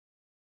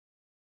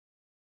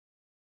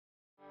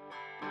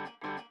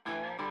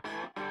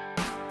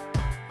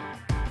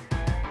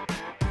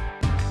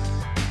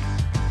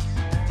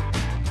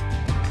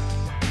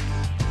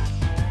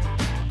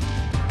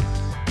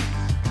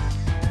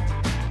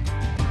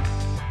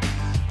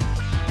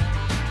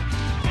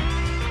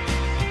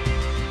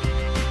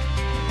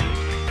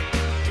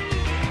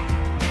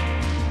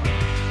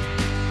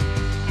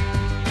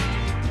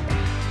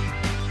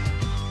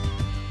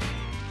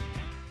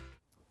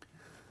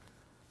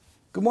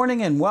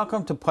morning and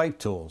welcome to Pipe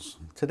Tools.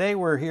 Today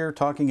we're here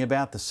talking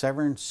about the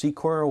Sewerin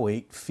SeCorr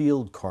 08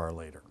 field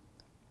correlator.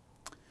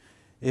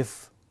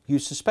 If you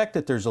suspect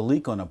that there's a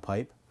leak on a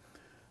pipe,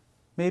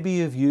 maybe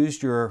you've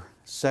used your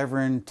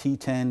Sewerin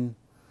T10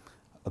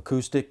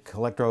 acoustic,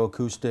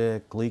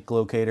 electroacoustic leak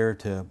locator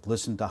to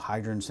listen to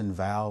hydrants and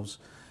valves,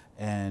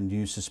 and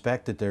you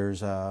suspect that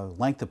there's a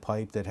length of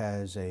pipe that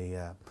has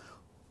a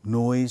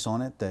noise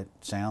on it that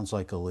sounds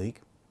like a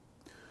leak.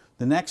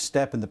 The next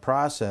step in the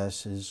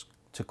process is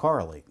to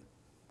correlate.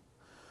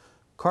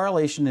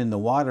 Correlation in the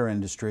water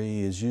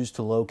industry is used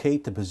to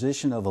locate the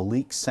position of a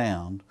leak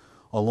sound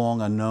along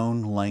a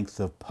known length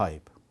of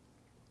pipe.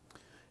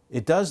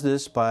 It does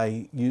this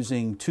by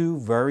using two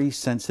very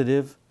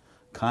sensitive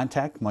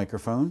contact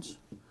microphones.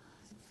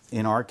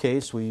 In our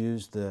case, we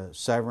use the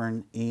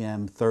Sewerin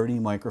EM30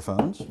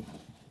 microphones.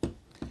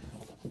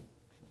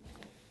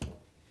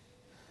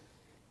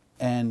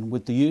 And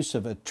with the use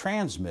of a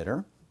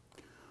transmitter,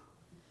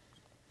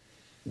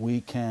 we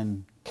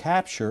can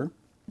capture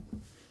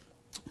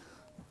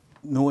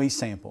noise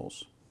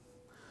samples.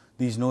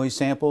 These noise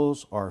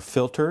samples are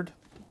filtered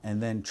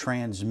and then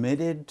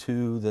transmitted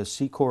to the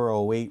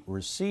SeCorr 08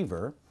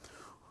 receiver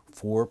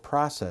for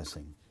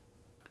processing.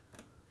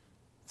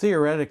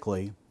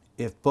 Theoretically,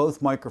 if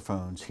both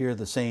microphones hear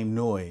the same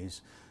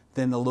noise,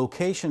 then the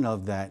location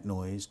of that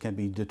noise can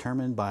be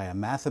determined by a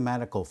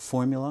mathematical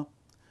formula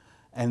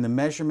and the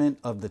measurement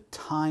of the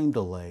time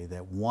delay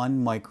that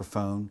one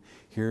microphone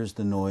hears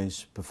the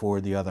noise before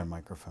the other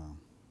microphone.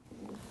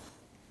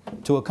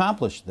 To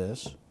accomplish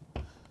this,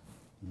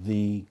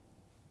 the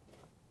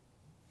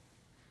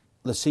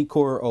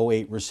SeCorr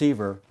 08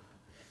 receiver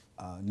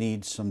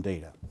needs some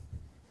data.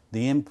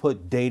 The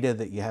input data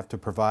that you have to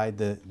provide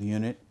the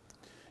unit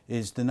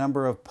is the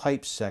number of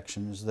pipe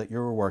sections that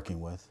you're working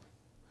with,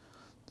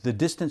 the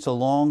distance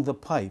along the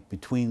pipe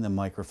between the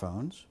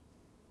microphones,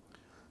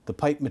 the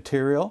pipe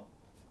material,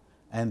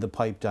 and the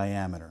pipe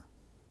diameter.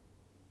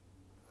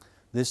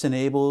 This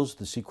enables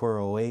the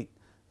SeCorr 08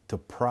 to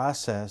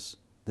process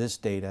this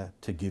data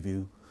to give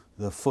you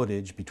the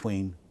footage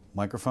between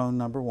microphone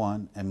number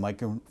 1 and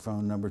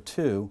microphone number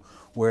 2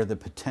 where the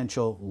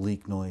potential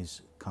leak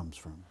noise comes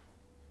from.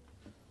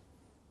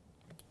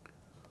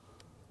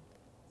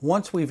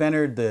 Once we've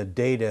entered the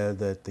data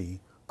that the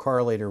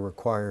correlator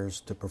requires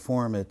to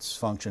perform its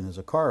function as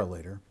a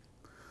correlator,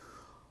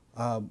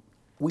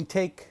 we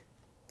take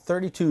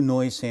 32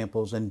 noise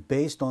samples, and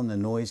based on the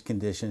noise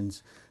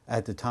conditions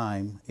at the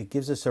time, it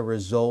gives us a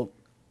result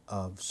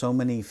of so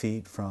many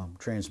feet from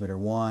transmitter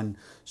 1,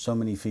 so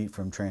many feet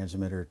from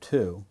transmitter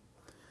 2.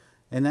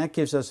 And that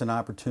gives us an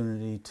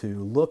opportunity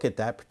to look at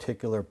that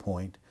particular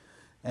point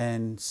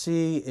and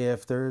see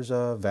if there's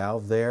a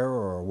valve there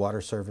or a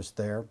water service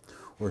there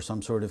or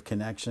some sort of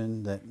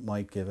connection that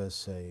might give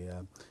us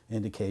an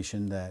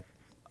indication that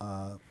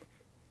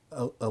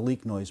a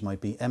leak noise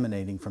might be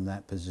emanating from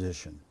that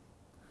position.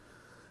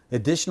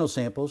 Additional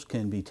samples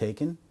can be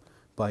taken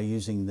by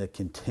using the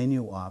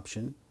continue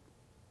option.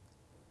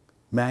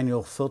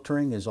 Manual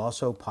filtering is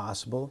also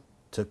possible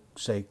to,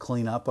 say,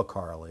 clean up a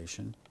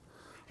correlation.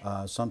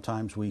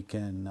 Sometimes we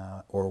can,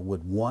 or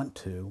would want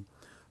to,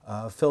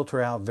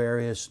 filter out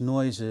various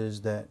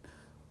noises that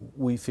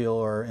we feel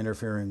are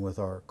interfering with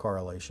our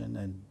correlation,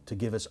 and to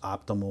give us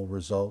optimal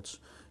results,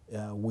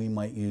 we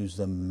might use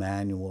the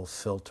manual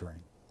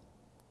filtering.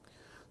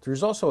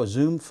 There's also a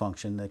zoom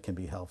function that can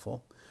be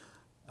helpful.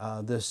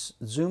 This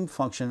zoom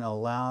function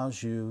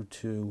allows you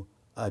to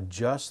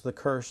adjust the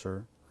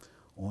cursor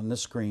on the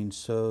screen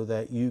so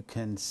that you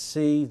can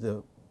see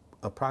the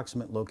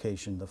approximate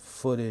location, the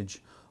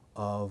footage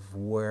of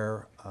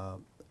where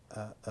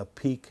a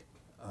peak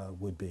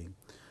would be.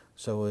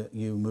 So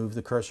you move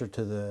the cursor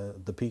to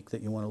the peak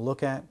that you want to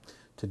look at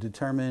to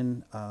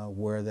determine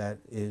where that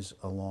is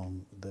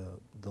along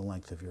the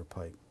length of your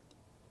pipe.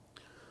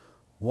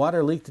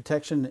 Water leak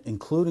detection,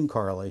 including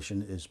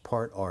correlation, is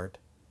part art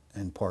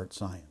and part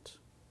science.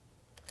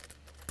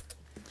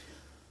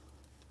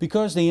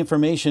 Because the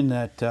information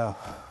that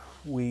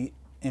we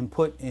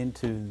input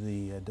into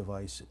the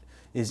device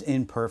is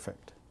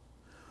imperfect,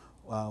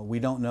 we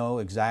don't know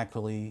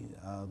exactly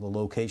the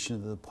location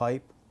of the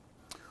pipe.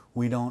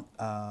 We don't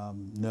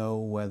know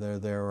whether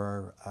there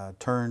are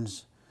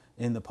turns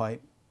in the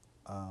pipe.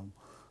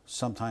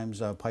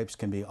 Sometimes pipes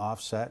can be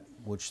offset,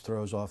 which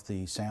throws off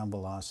the sound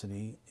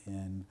velocity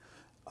in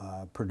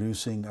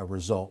producing a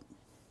result.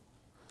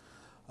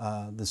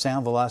 The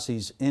sound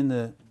velocities in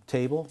the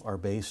table are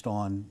based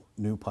on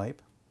new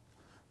pipe,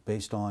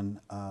 based on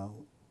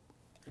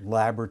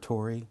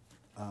laboratory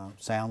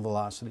sound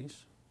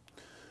velocities.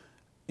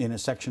 In a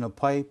section of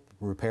pipe,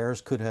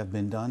 repairs could have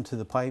been done to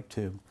the pipe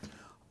to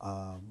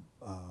not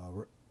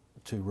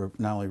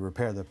only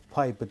repair the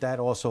pipe, but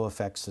that also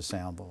affects the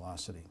sound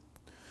velocity.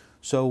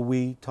 So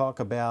we talk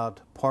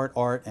about part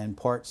art and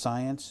part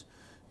science,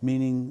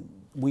 meaning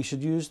we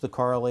should use the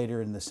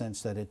correlator in the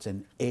sense that it's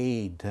an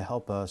aid to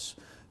help us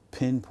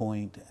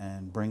pinpoint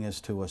and bring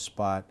us to a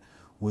spot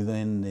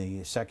within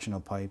the section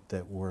of pipe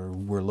that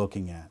we're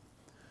looking at.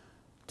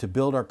 To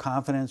build our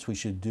confidence, we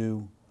should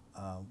do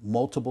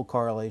multiple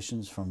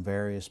correlations from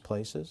various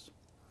places.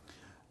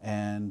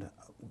 And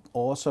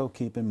also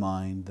keep in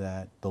mind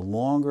that the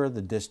longer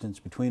the distance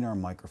between our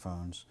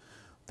microphones,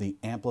 the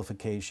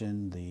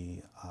amplification,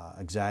 the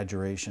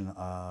exaggeration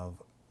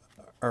of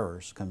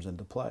errors comes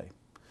into play.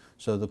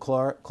 So the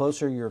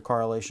closer your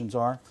correlations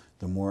are,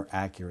 the more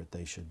accurate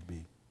they should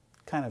be.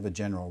 Kind of a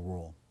general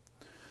rule.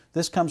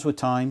 This comes with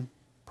time,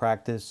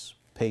 practice,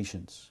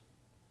 patience.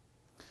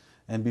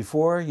 And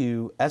before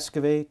you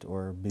excavate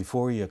or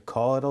before you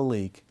call it a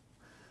leak,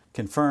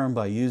 confirm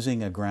by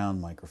using a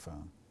ground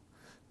microphone.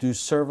 Do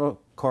servo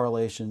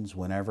correlations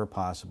whenever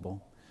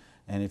possible.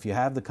 And if you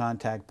have the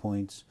contact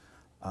points,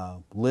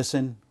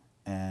 listen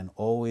and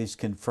always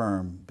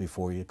confirm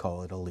before you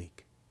call it a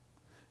leak.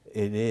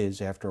 It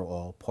is, after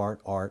all,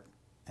 part art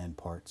and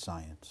part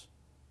science.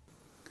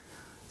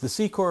 The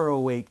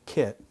SeCorr 08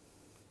 kit,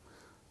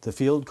 the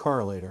field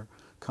correlator,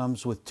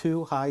 comes with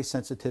 2 high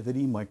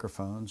sensitivity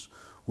microphones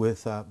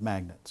with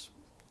magnets.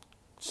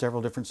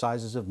 Several different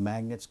sizes of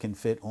magnets can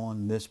fit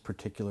on this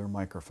particular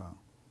microphone.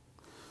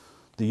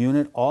 The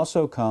unit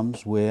also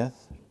comes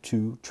with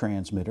 2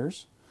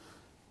 transmitters,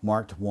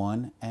 marked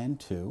 1 and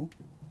 2.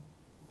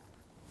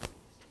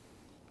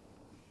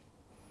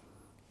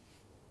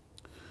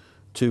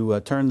 To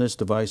turn this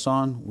device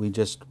on, we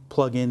just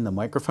plug in the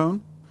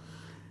microphone,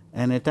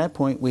 and at that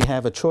point we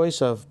have a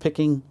choice of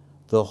picking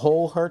the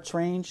whole hertz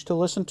range to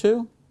listen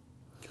to,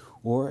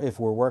 or if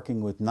we're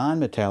working with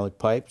non-metallic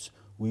pipes,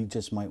 we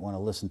just might want to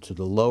listen to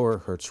the lower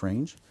hertz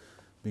range,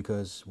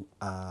 because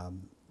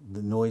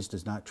the noise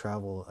does not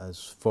travel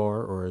as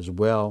far or as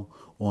well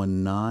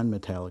on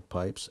non-metallic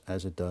pipes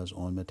as it does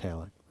on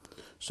metallic.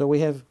 So we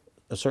have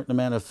a certain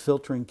amount of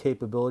filtering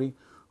capability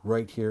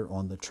right here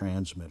on the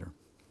transmitter.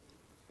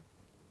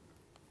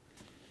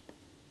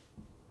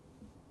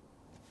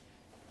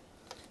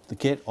 The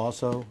kit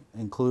also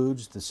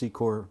includes the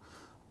SeCorr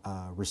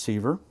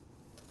receiver.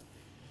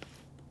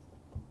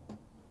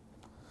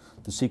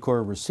 The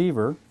SeCorr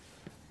receiver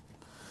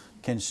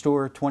can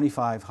store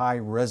 25 high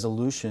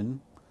resolution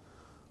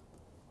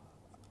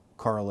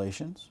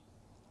correlations,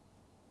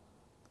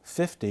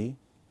 50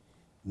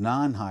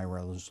 non-high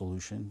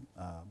resolution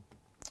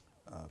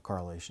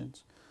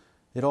correlations.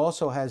 It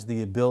also has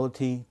the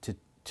ability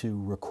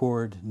to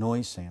record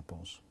noise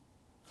samples.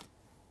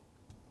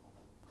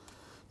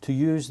 To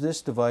use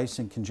this device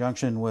in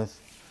conjunction with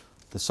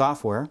the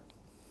software,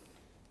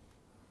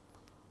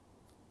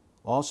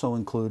 also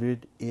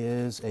included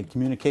is a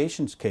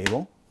communications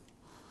cable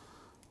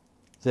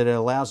that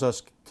allows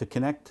us to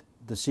connect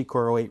the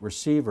SeCorr 08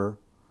 receiver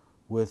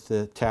with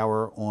the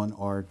tower on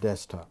our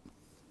desktop.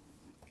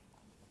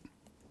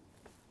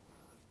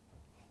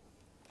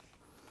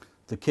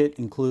 The kit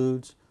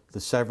includes the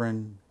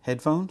Sewerin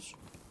headphones,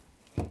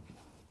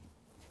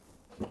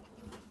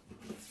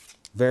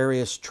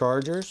 various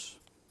chargers.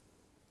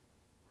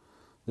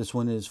 This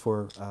one is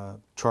for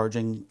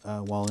charging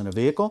while in a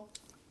vehicle.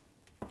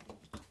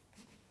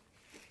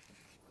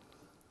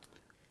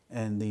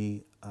 And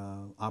the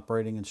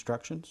operating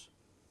instructions.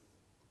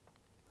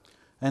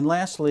 And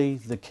lastly,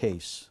 the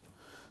case.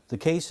 The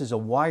case is a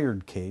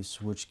wired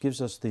case, which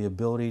gives us the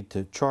ability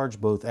to charge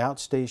both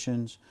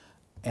outstations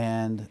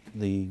and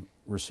the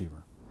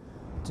receiver.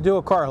 To do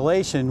a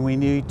correlation, we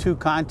need 2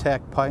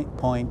 contact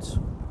points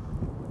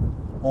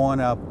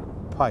on a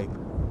pipe.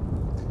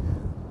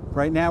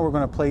 Right now we're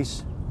going to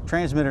place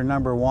transmitter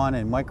number 1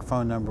 and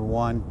microphone number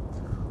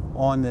 1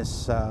 on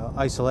this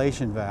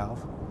isolation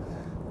valve.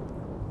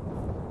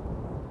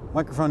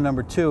 Microphone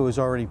number 2 is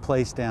already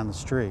placed down the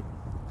street.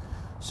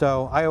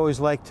 So I always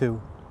like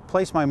to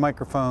place my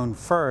microphone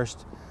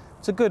first.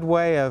 It's a good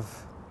way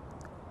of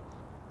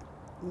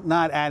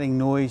not adding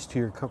noise to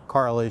your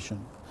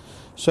correlation.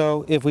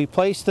 So if we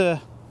place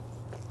the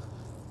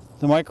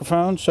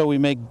microphone so we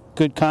make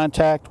good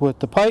contact with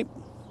the pipe,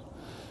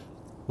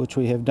 which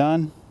we have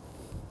done,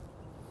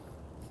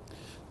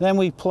 then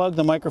we plug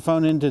the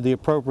microphone into the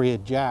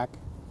appropriate jack.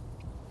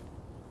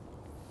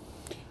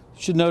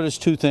 You should notice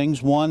 2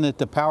 things. One, that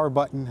the power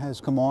button has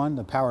come on,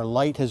 the power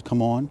light has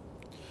come on,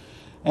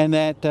 and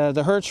that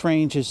the hertz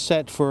range is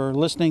set for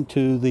listening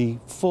to the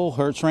full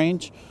hertz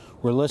range.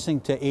 We're listening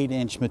to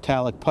 8-inch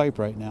metallic pipe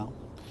right now.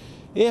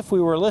 If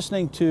we were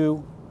listening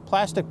to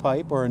plastic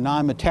pipe or a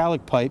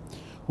non-metallic pipe,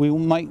 we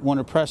might want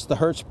to press the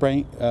hertz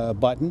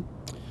button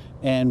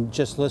and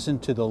just listen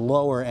to the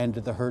lower end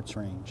of the hertz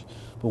range.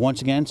 But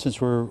once again, since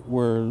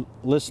we're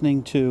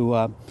listening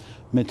to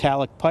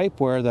metallic pipe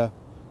where the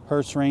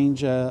hertz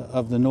range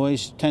of the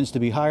noise tends to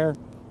be higher,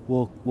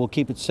 we'll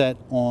keep it set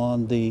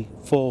on the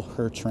full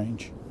hertz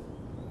range.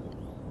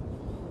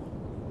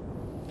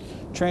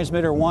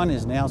 Transmitter 1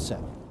 is now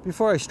set.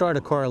 Before I start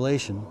a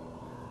correlation,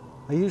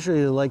 I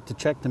usually like to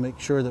check to make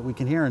sure that we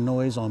can hear a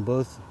noise on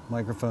both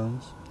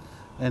microphones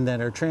and that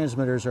our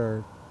transmitters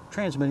are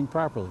transmitting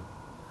properly.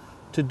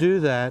 To do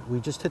that, we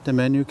just hit the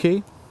menu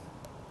key,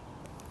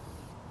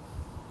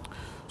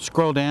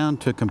 scroll down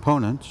to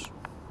Components,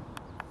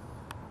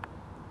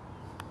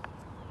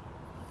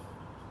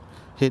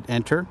 hit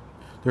Enter.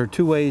 There are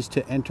 2 ways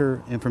to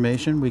enter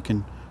information. We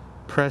can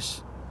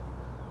press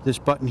this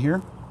button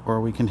here,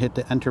 or we can hit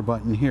the enter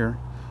button here.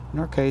 In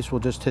our case, we'll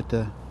just hit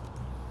the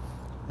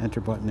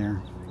enter button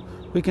there.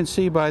 We can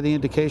see by the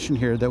indication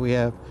here that we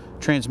have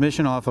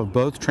transmission off of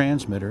both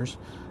transmitters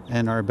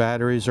and our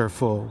batteries are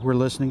full. We're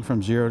listening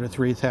from 0 to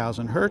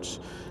 3000 hertz,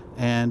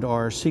 and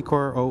our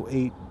SeCorr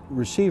 08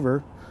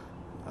 receiver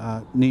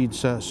needs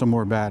some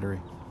more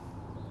battery.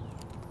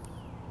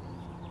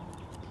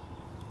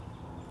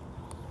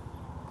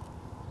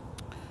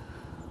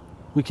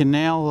 We can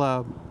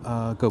now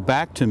go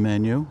back to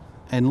menu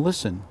and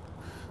listen.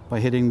 By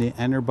hitting the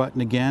enter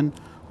button again,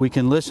 we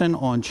can listen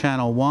on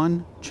channel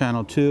 1,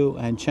 channel 2,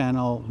 and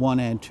channel 1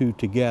 and 2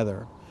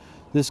 together.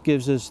 This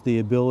gives us the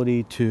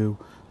ability to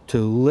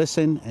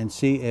listen and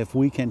see if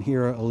we can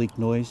hear a leak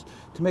noise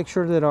to make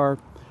sure that our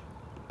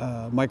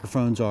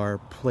microphones are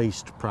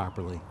placed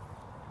properly.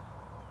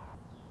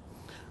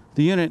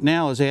 The unit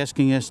now is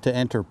asking us to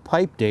enter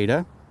pipe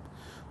data.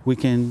 We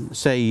can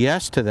say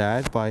yes to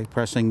that by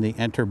pressing the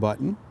enter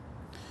button.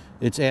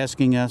 It's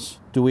asking us,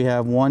 do we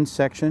have one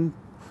section,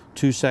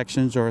 2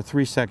 sections, or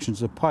 3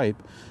 sections of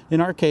pipe? In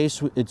our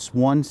case, it's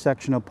 1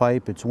 section of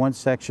pipe. It's 1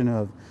 section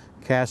of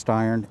cast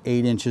iron,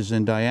 8 inches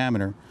in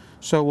diameter.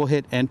 So we'll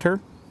hit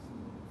enter.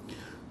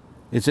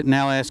 Is it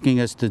now asking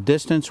us the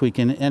distance? We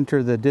can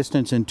enter the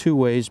distance in 2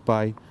 ways,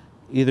 by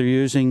either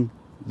using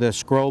the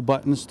scroll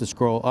buttons to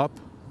scroll up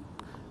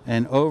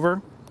and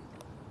over,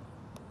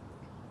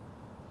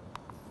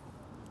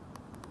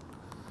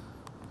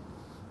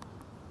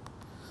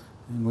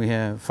 and we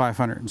have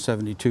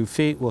 572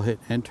 feet. We'll hit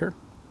enter.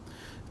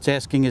 It's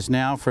asking us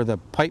now for the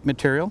pipe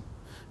material.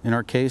 In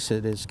our case,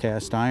 it is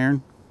cast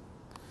iron,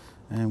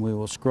 and we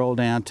will scroll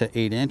down to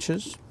 8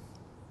 inches.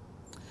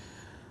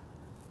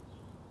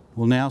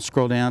 We'll now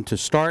scroll down to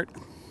start.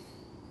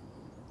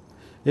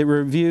 It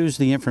reviews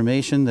the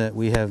information that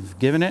we have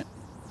given it.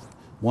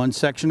 1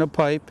 section of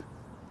pipe,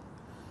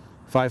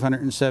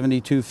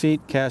 572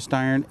 feet, cast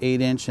iron,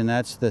 8 inch, and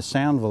that's the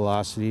sound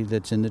velocity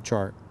that's in the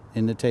chart,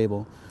 in the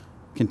table,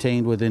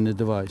 contained within the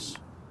device.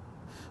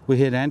 We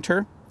hit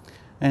enter,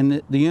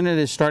 and the unit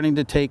is starting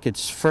to take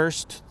its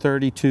first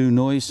 32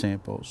 noise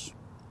samples.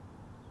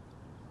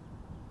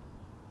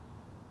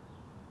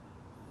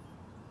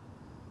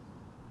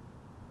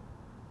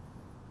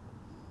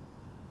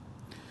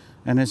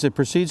 And as it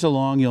proceeds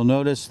along, you'll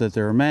notice that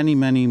there are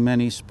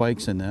many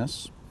spikes in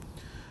this.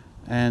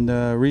 And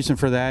the reason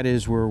for that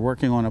is we're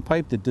working on a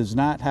pipe that does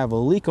not have a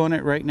leak on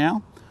it right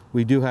now.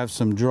 We do have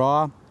some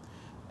draw,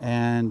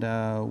 and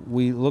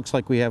looks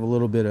like we have a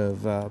little bit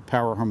of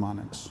power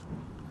harmonics.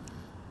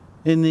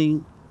 In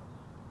the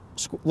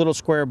little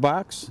square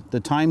box, the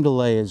time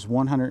delay is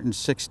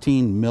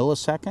 116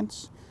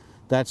 milliseconds.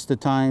 That's the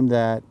time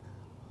that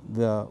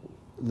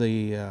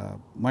the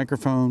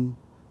microphone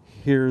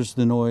hears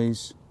the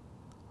noise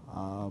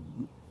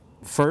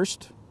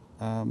first,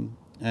 and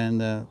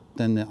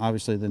then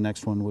obviously the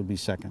next one would be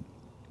second.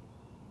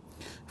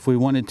 If we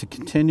wanted to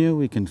continue,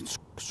 we can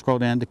scroll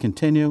down to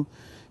continue,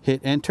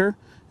 hit enter,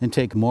 and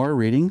take more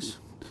readings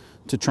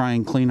to try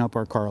and clean up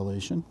our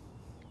correlation.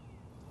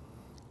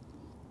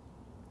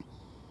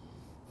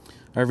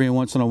 Every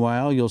once in a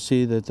while, you'll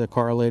see that the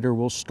correlator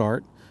will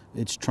start.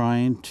 It's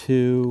trying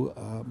to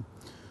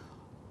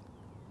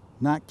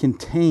not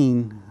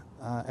contain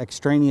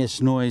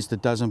extraneous noise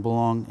that doesn't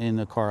belong in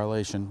the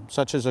correlation,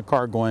 such as a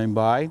car going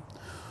by,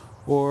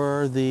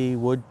 or the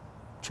wood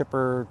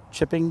chipper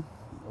chipping,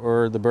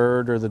 or the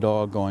bird or the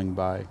dog going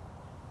by.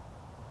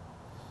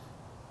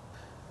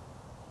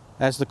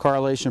 As the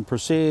correlation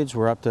proceeds,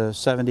 we're up to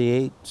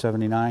 78,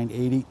 79,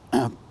 80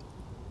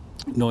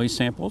 noise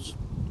samples.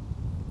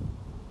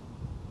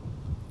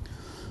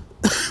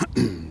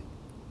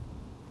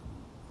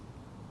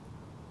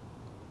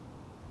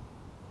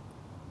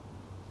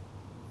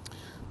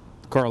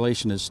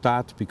 Correlation is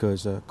stopped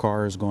because a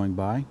car is going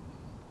by.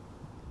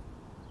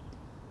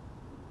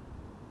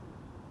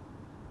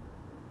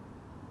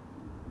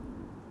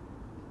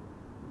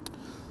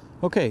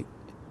 Okay,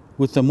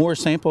 with the more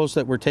samples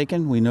that were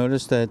taken, we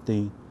noticed that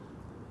the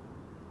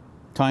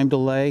time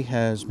delay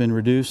has been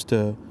reduced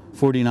to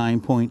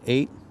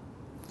 49.8,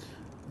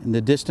 and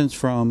the distance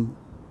from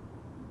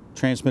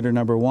transmitter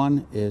number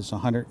 1 is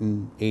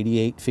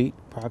 188 feet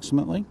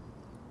approximately,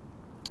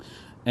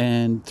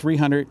 and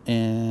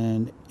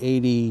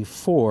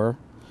 384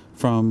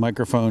 from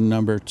microphone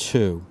number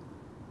 2.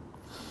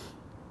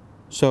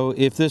 So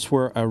if this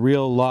were a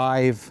real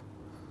live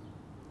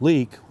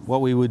leak, what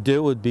we would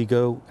do would be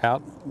go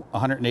out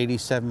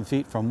 187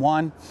 feet from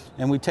 1,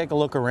 and we'd take a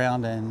look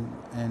around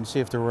and see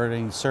if there were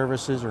any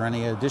services or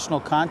any additional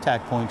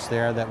contact points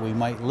there that we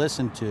might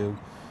listen to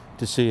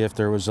see if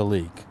there was a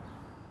leak.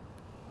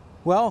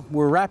 Well,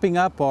 we're wrapping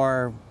up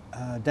our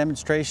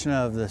demonstration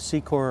of the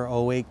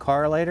SeCorr 08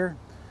 correlator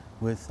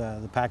with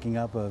the packing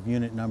up of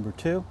unit number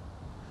 2.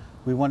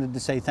 We wanted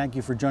to say thank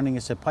you for joining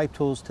us at Pipe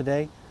Tools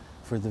today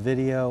for the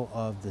video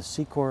of the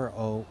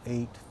SeCorr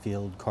 08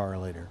 field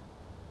correlator.